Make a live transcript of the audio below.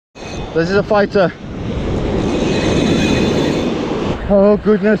This is a fighter. Oh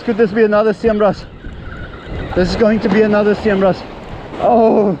goodness, could this be another Steenbras? This is going to be another Steenbras.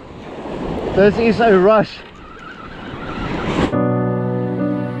 Oh, this is a rush.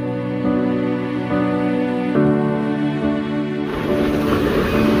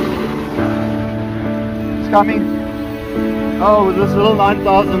 It's coming. Oh, this little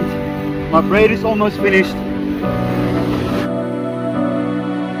 9000. My braid is almost finished.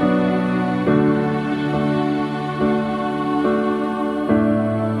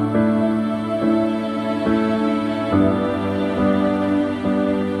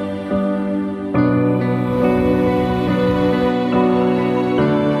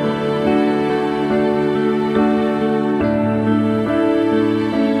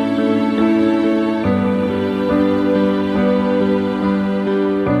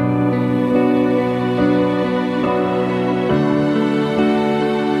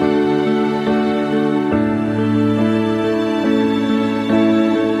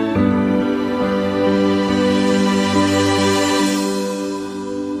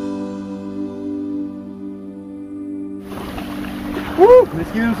 Woo!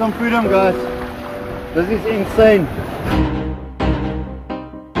 Let's give him some freedom, guys. This is insane.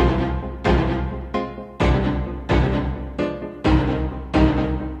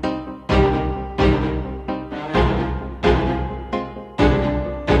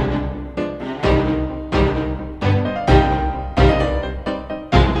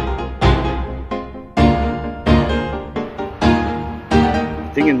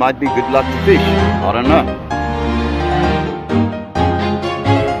 I think it might be good luck to fish. I don't know.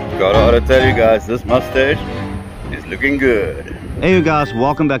 Gotta tell you guys, this mustache is looking good. Hey you guys,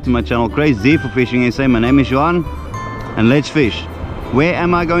 welcome back to my channel, Crazy for Fishing SA. My name is Johan and let's fish. Where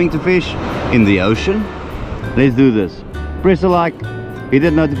am I going to fish? In the ocean? Let's do this. Press a like, hit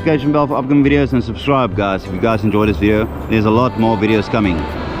that notification bell for upcoming videos and subscribe guys if you guys enjoyed this video. There's a lot more videos coming.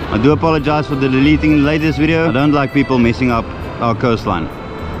 I do apologize for the deleting the latest video. I don't like people messing up our coastline.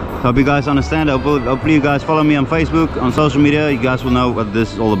 Hope you guys understand. Hopefully you guys follow me on Facebook, on social media. You guys will know what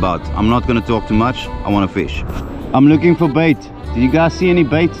this is all about. I'm not going to talk too much. I want to fish. I'm looking for bait. Do you guys see any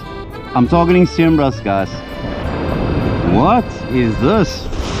bait? I'm targeting Steenbras, guys. What is this?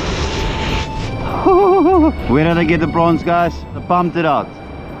 Where did I get the prawns, guys? I pumped it out.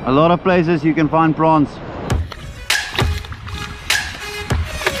 A lot of places you can find prawns.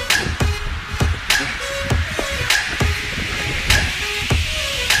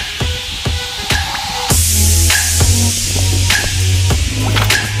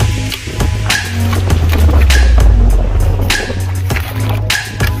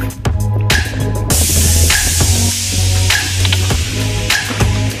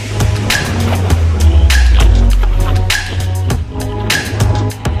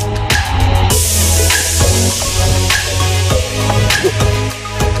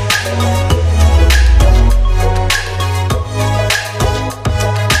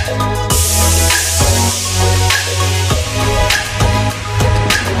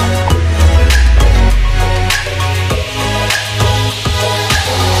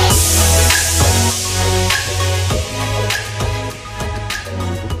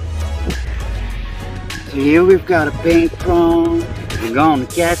 So here we've got a pink prawn. We're gonna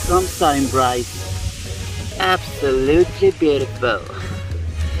catch some Steenbras. Absolutely beautiful.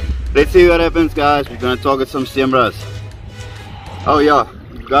 Let's see what happens, guys. We're gonna target some Steenbras. Oh yeah,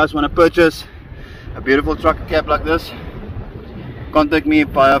 if you guys want to purchase a beautiful trucker cap like this, contact me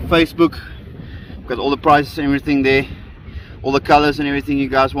via Facebook. Got all the prices and everything there, all the colors and everything you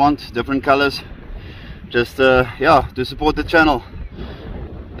guys want, different colors. Just yeah, to support the channel.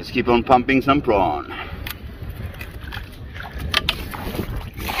 Let's keep on pumping some prawn.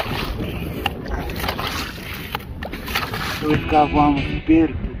 So we've got one with a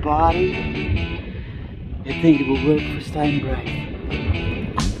beautiful body. I think it will work for Steenbras.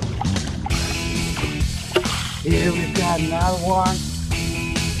 Here we've got another one.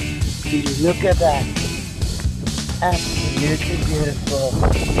 Look at that. Absolutely beautiful.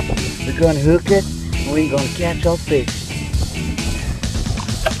 We're going to hook it and we're going to catch our fish.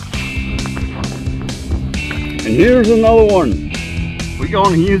 And here's another one. We're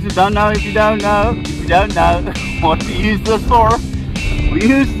going to use it. Don't know if you don't know. If you don't know what we use this for, we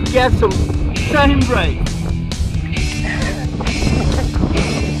use to get some Steenbras.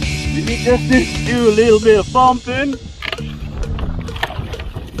 Let me just do a little bit of pumping.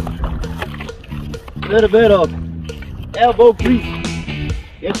 A little bit of elbow grease.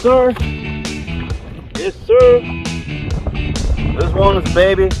 Yes sir. Yes sir. This one is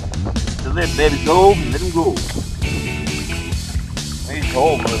baby. Just let baby go and let him go. There you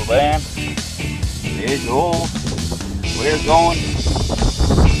hole, little man. There's the hole. Where's going?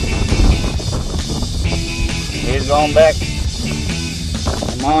 He's going back.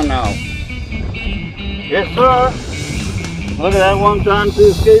 Come on now. Yes, sir. Look at that one trying to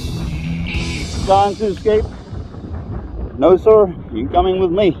escape. Trying to escape. No, sir. You're coming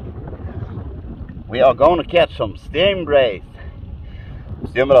with me. We are going to catch some Steenbras.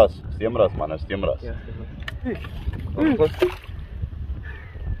 Steenbras, man. Steenbras. Yeah.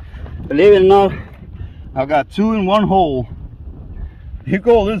 Believe it or not, I've got 2 in 1 hole. You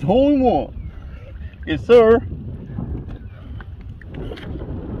call this hole in 1? Yes, sir.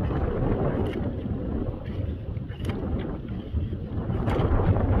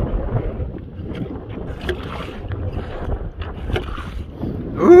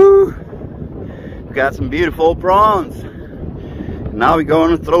 Ooh, got some beautiful prawns. Now we're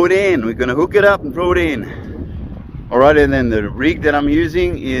going to throw it in. We're going to hook it up and throw it in. Alright, and then the rig that I'm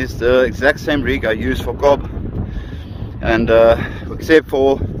using is the exact same rig I use for cob, and except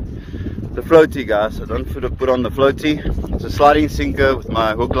for the floaty, guys. I don't put on the floaty. It's a sliding sinker with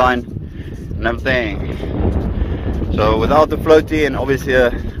my hook line and everything. So without the floaty, and obviously a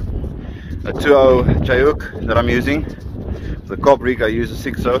 2.0 J hook that I'm using. The cob rig I use a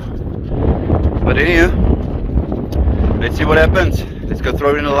 6.0. But anyway, let's see what happens. Let's go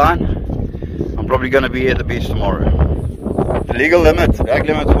throw it in the line. I'm probably going to be at the beach tomorrow. The legal limit, bag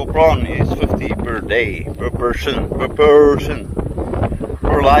limit for prawn is 50 per day, per person, per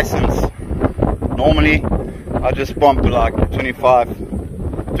license. Normally, I just pump to like 20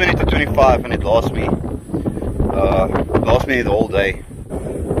 to 25, and it lasts me the whole day.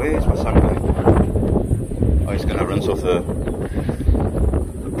 Where's my son going? Oh, he's going to rinse off the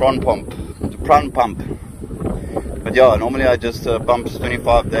prawn pump. But yeah, normally I just pump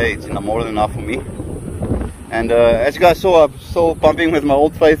 25 days, and I'm more than enough for me. And as you guys saw, I'm still pumping with my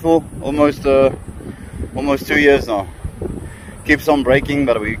old faithful, almost 2 years now. Keeps on breaking,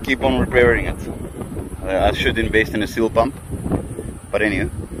 but we keep on repairing it. I should invest in a seal pump, but anyway.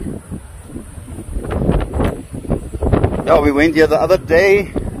 Yeah, we went here the other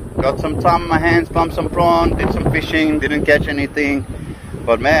day, got some time on my hands, pumped some prawn, did some fishing, didn't catch anything.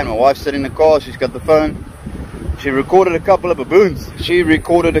 But man, my wife's sitting in the car, she's got the phone. She recorded a couple of baboons.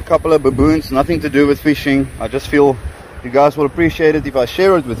 Nothing to do with fishing. I just feel you guys will appreciate it if I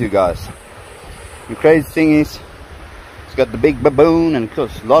share it with you guys. The crazy thing is, it's got the big baboon, and of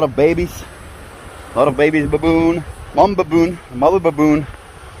course a lot of babies. Baboon, mom baboon, mother baboon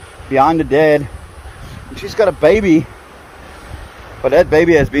behind the dad. And she's got a baby, but that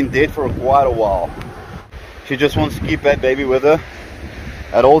baby has been dead for quite a while. She just wants to keep that baby with her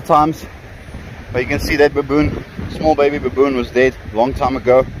at all times. But you can see that baboon, small baby baboon, was dead a long time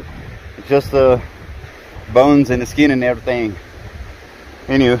ago. It's just the bones and the skin and everything.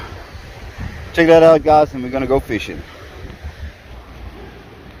 Anyway, check that out, guys, and we're gonna go fishing.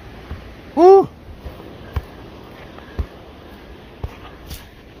 Woo!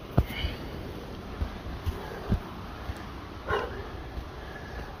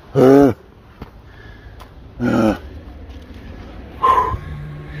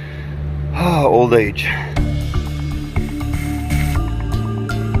 Old age.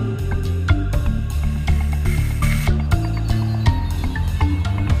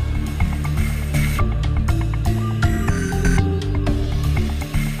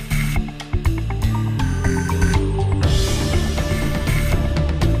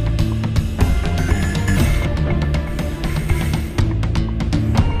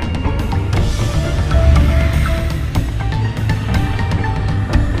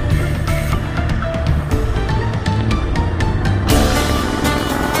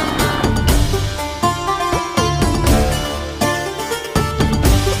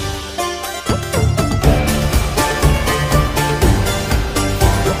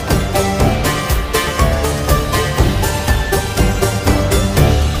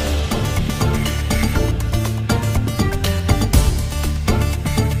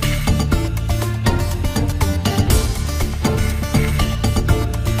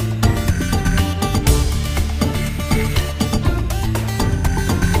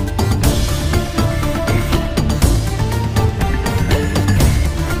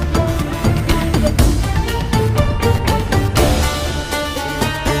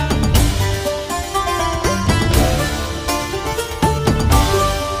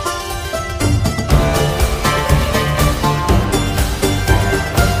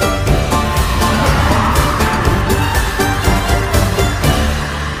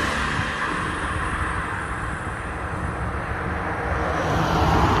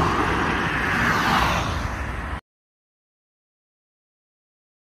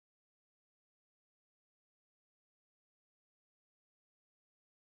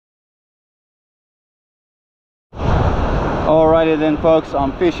 Alrighty then folks,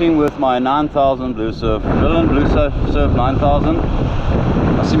 I'm fishing with my 9000 Blue Surf, Drilling Blue Surf 9000.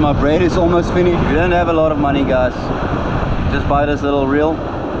 I see my braid is almost finished. We don't have a lot of money guys, just buy this little reel,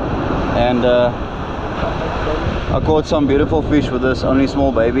 and I caught some beautiful fish with this, only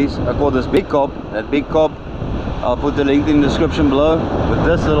small babies. I caught this big cob, that big cob, I'll put the link in the description below, with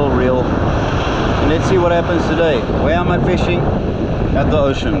this little reel. And let's see what happens today. Where am I fishing? At the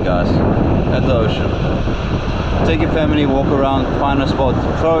ocean guys, at the ocean. Take your family, walk around, find a spot,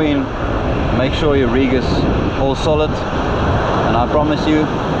 throw in, make sure your rig is all solid, and I promise you,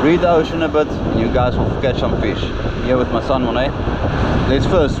 read the ocean a bit, you guys will catch some fish. Here with my son Monet. Let's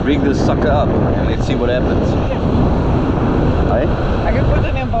first rig this sucker up and let's see what happens. Hey? I can put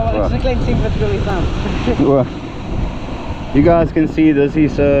it in ball, it's just like seeing what's really fun. You guys can see this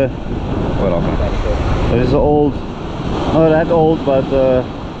is this is old, not that old, but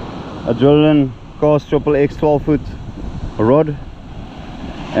a drilling cast triple X 12 foot rod,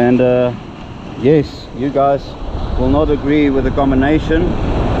 and yes, you guys will not agree with the combination.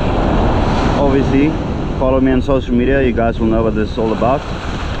 Obviously follow me on social media, you guys will know what this is all about.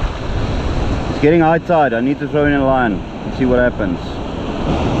 It's getting high tide, I need to throw in a line and see what happens.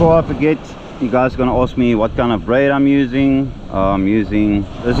 Before I forget, you guys are gonna ask me what kind of braid I'm using. I'm using,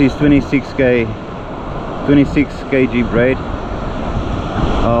 this is 26 kg braid.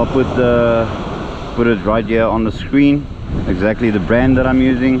 I'll put it right here on the screen, exactly the brand that I'm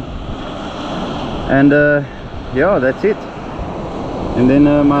using, and yeah, that's it. And then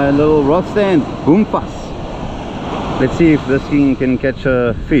my little rod stand, boom pass. Let's see if this thing can catch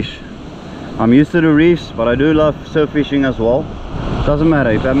a fish. I'm used to the reefs, but I do love surf fishing as well. Doesn't matter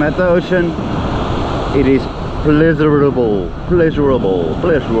if I'm at the ocean, it is pleasurable.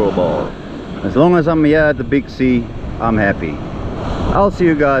 As long as I'm here at the big sea, I'm happy. I'll see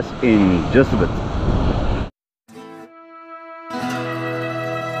you guys in just a bit.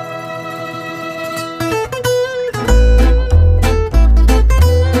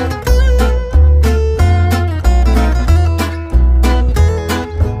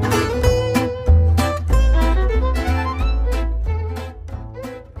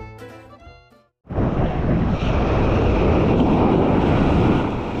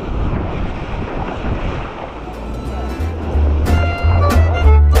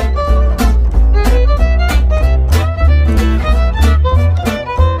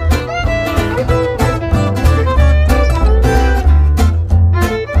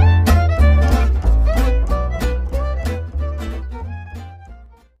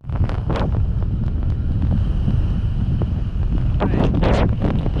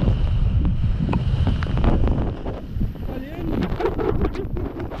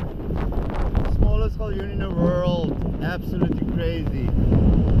 In the world, absolutely crazy,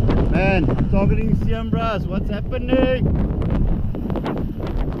 man. Targeting Steenbras, what's happening?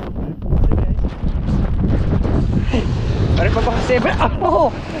 Parang pa kasi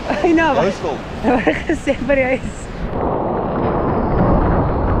oh, ay na ba? Coastal. Parang kasi guys.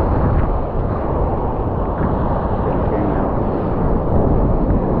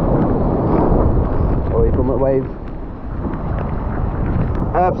 Oh, you come at waves.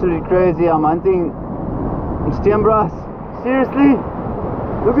 Absolutely crazy. I'm hunting Steenbras. Seriously,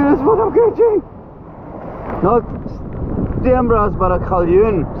 look at this, what I'm catching. Not Steenbras, but a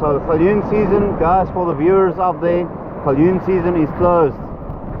galjoen. So the galjoen season, guys, for the viewers out there, galjoen season is closed.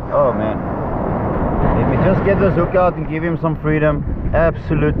 Oh man, let me just get this hook out and give him some freedom.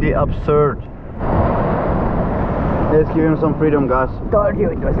 Absolutely absurd. Let's give him some freedom, guys. Told you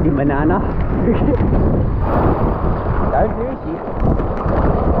it was the banana.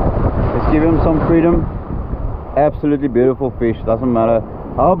 Let's give him some freedom. Absolutely beautiful fish, doesn't matter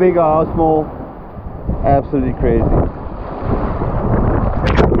how big or how small. Absolutely crazy.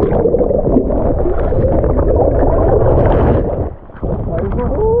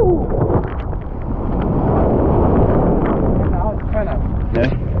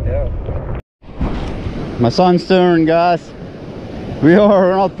 Yeah. My son's turn, guys. We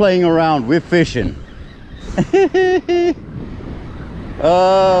are not playing around, we're fishing.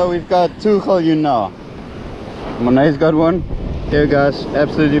 We've got two galjoen now. Monet's got one. Here guys,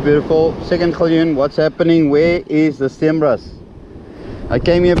 absolutely beautiful. Second galjoen, what's happening? Where is the Steenbras? I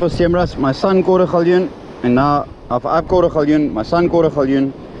came here for Steenbras. My son caught a galjoen, and now I've caught a galjoen. My son caught a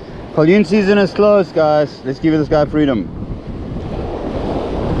galjoen. Galjoen season is closed, guys. Let's give this guy freedom.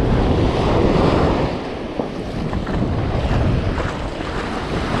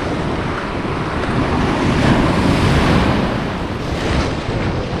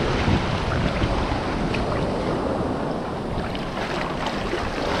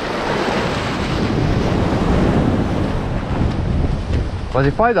 Was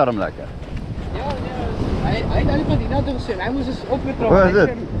die fight daarom lekker? Ja, hij had van die natte gezien. Hij moest dus opgetrokken. Waar is het?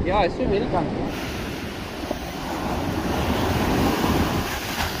 Ja, hij is zo middenkant.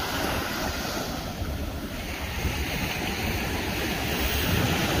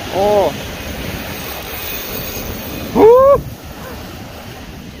 Oh. Woe!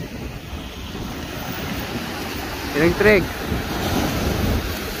 Yang trek.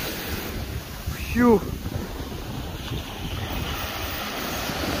 Phew.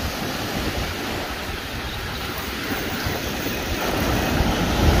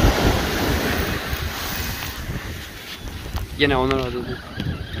 Ja, nou, nou, dat is.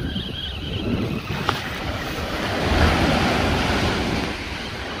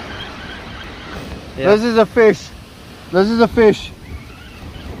 Yeah. This is a fish. This is a fish.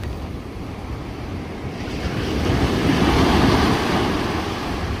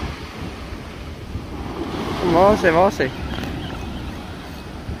 Waar is hij?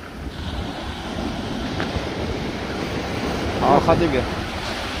 Oh, gaat hij weer.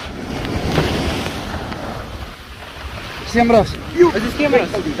 Steenbras. Het is Steenbras.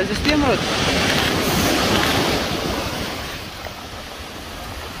 Het is Steenbras.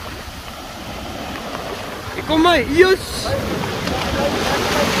 Ik kom mee. Yes!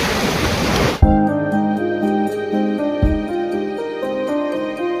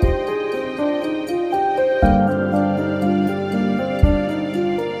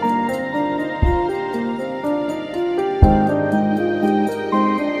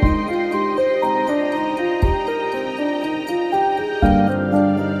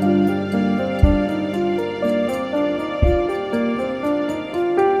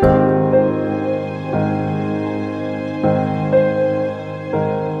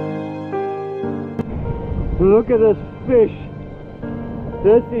 Look at this fish.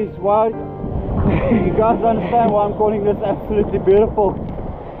 This is why you guys understand why I'm calling this absolutely beautiful.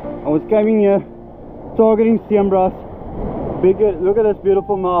 I was coming here targeting Steenbras. Bigger, look at this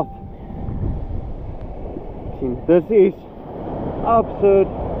beautiful mouth. This is absurd.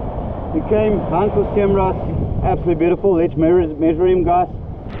 We came hunt for Steenbras. Absolutely beautiful. Let's measure him, guys.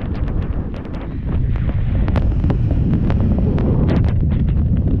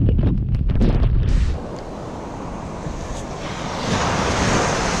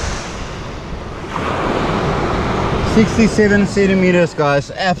 "67 centimeters, guys.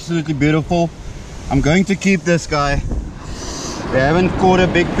 Absolutely beautiful. I'm going to keep this guy. We haven't caught a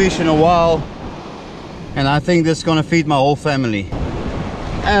big fish in a while, and I think this is gonna feed my whole family.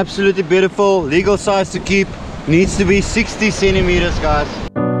 Absolutely beautiful. Legal size to keep. Needs to be 60 centimeters, guys.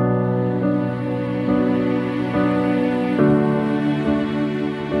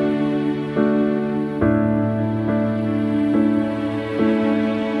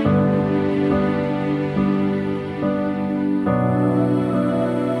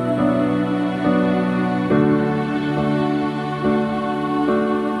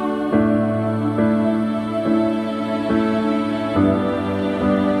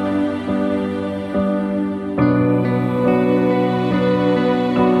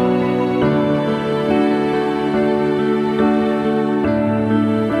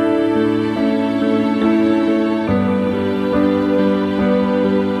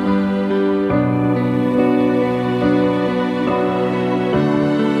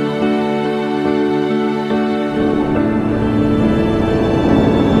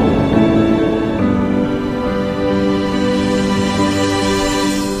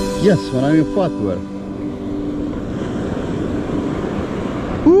 Yes, maar nou je vat hoor.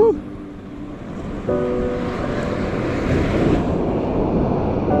 Woe!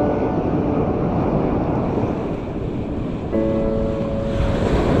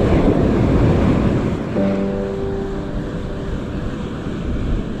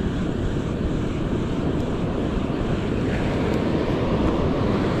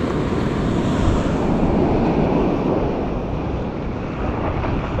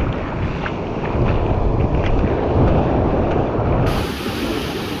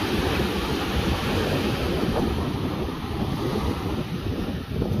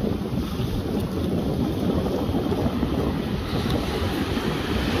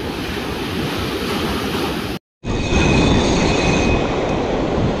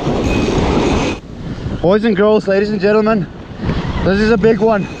 Boys and girls, ladies and gentlemen, this is a big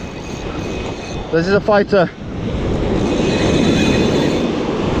one. This is a fighter.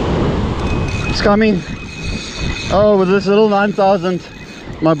 It's coming. Oh, with this little 9000.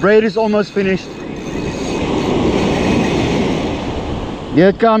 My braid is almost finished. Here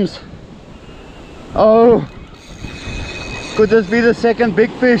it comes. Oh, could this be the second big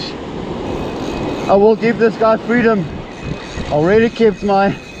fish? I will give this guy freedom. Already kept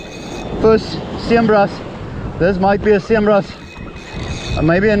my first Steenbras. This might be a Steenbras.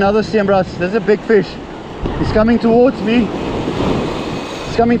 Maybe another Steenbras. There's a big fish. He's coming towards me.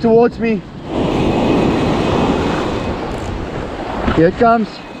 He's coming towards me. Here it comes.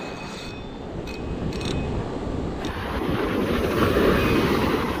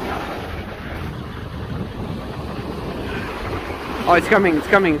 Oh, it's coming, it's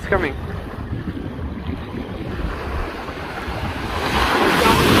coming, it's coming.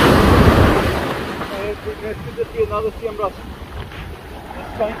 This could just be another Steenbras. This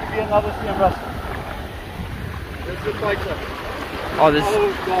is going to be another Steenbras. This is a fighter. Oh, this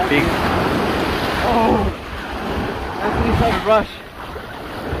God. big. Oh, that's when he's like a rush.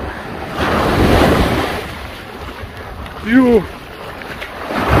 Phew.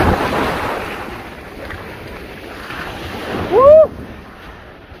 Woo!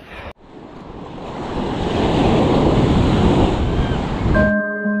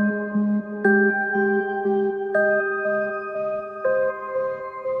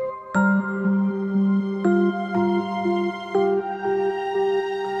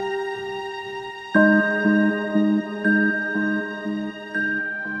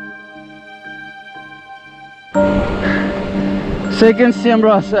 Second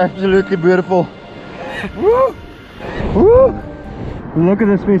Steenbras, absolutely beautiful. Woo! Woo! Look at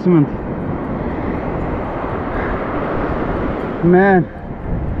the specimen. Man,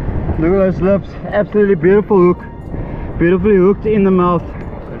 look at those lips. Absolutely beautiful hook. Beautifully hooked in the mouth.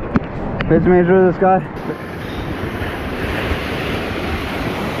 Let's measure this guy.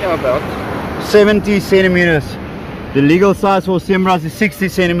 Yeah, about 70 centimeters. The legal size for Steenbras is 60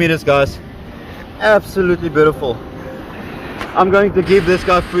 centimeters, guys. Absolutely beautiful. I'm going to give this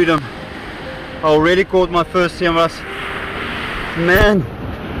guy freedom. I already caught my first Steenbras. Man,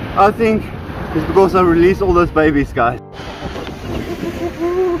 I think it's because I released all those babies, guys.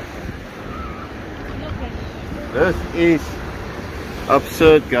 This is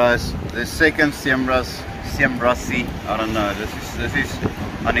absurd, guys. The second Steenbrasy. I don't know. This is.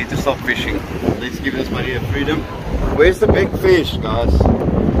 I need to stop fishing. Let's give this buddy a freedom. Where's the big fish, guys?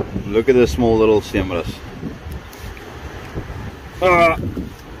 Look at the small little Steenbras.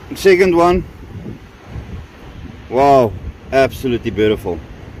 Second one. Wow, absolutely beautiful.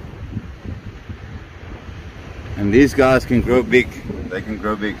 And these guys can grow big. They can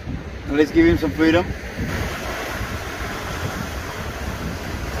grow big. And let's give him some freedom.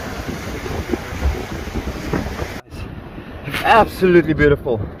 Absolutely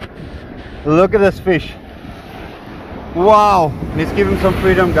beautiful. Look at this fish. Wow, let's give him some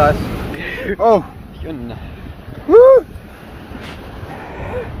freedom, guys. Oh, woo!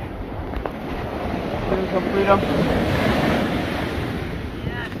 Give him some freedom.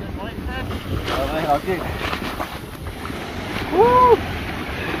 Okay. Woo!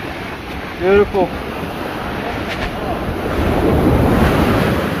 Beautiful.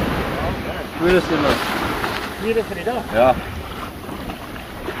 Yeah.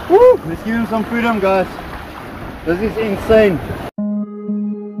 Woo! Let's give him some freedom, guys. This is insane.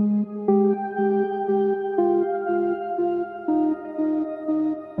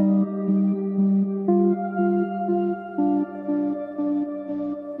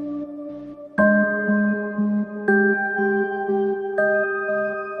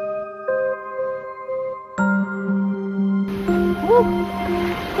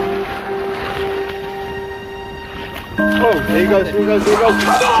 Oh, there he goes, there he goes, there he goes.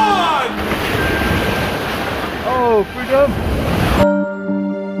 Come on! Oh, freedom!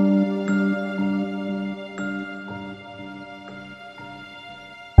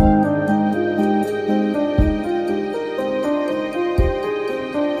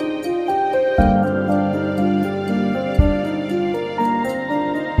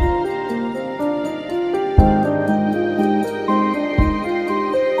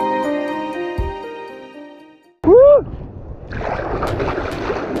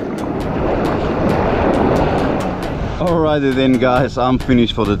 Alrighty then, guys, I'm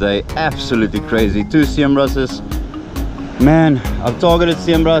finished for the day. Absolutely crazy. 2 Steenbrases. Man, I've targeted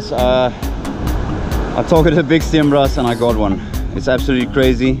Steenbras. I targeted a big Steenbras and I got one. It's absolutely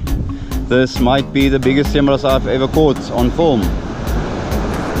crazy. This might be the biggest Steenbras I've ever caught on film.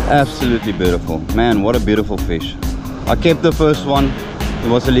 Absolutely beautiful. Man, what a beautiful fish. I kept the first one. It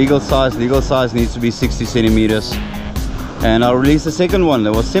was a legal size. Legal size needs to be 60 centimeters. And I released the second one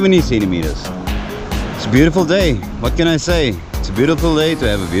that was 70 centimeters. It's a beautiful day. What can I say? It's a beautiful day to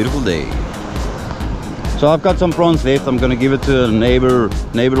have a beautiful day. So I've got some prawns left. I'm gonna give it to a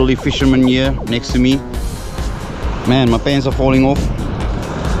neighborly fisherman here next to me. Man, my pants are falling off.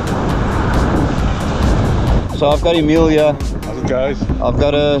 So I've got Emil here. guys. I've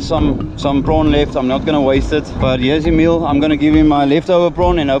got some prawn left. I'm not gonna waste it, but here's Emil. I'm gonna give him my leftover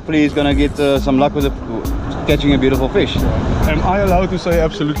prawn, and hopefully he's gonna get some luck with catching a beautiful fish. Am I allowed to say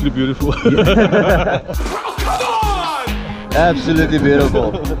absolutely beautiful? Absolutely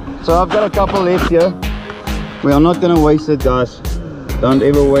beautiful. So I've got a couple left here. We are not gonna waste it, guys. Don't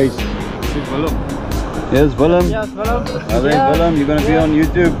ever waste. Yes, Willem. Yes, Willem. Okay, Yeah. Willem, you're gonna be on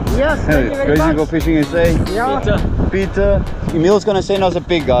YouTube. Yes, thank you very Crazy much. for Fishing SA. Yeah. Peter. Emil's gonna send us a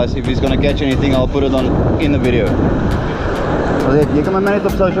pic, guys. If he's gonna catch anything, I'll put it on in the video. Jy kan my net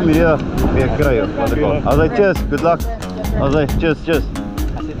op social media weer kry. Asai, cheers, good luck. Asai, cheers.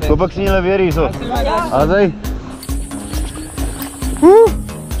 Hoop ek sien julle weer hierso. Asai. Woo!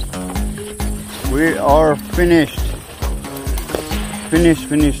 We are finished. Finished.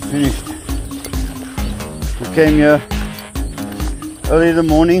 We came here early in the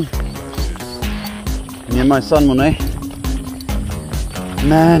morning. Near my son Monet.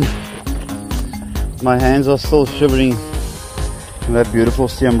 Man, my hands are still shivering from that beautiful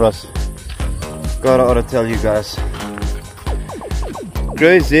Steenbras. God, I ought to tell you guys.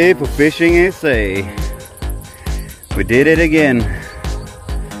 Crazy for Fishing SA. We did it again.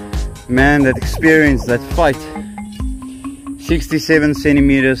 Man, that experience, that fight. 67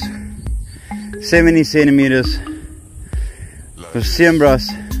 centimeters, 70 centimeters for Steenbras.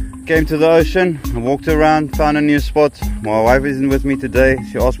 Came to the ocean, I walked around, found a new spot. My wife isn't with me today.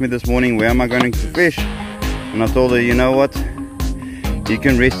 She asked me this morning, where am I going to fish? And I told her, you know what? You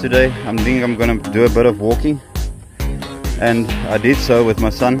can rest today. I'm thinking I'm going to do a bit of walking. And I did so with my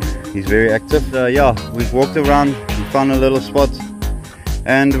son. He's very active. Yeah, we walked around, we found a little spot.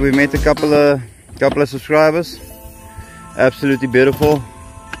 And we met a couple of subscribers. Absolutely beautiful.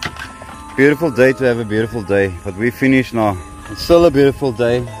 Beautiful day to have a beautiful day. But we finished now. It's still a beautiful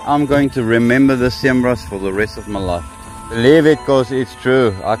day. I'm going to remember the Steenbras for the rest of my life. Believe it, because it's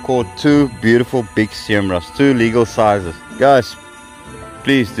true. I caught 2 beautiful big Steenbras, 2 legal sizes. Guys,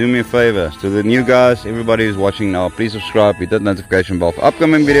 please do me a favor. To the new guys, everybody who's watching now, please subscribe, hit that notification bell for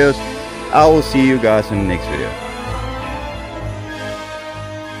upcoming videos. I will see you guys in the next video.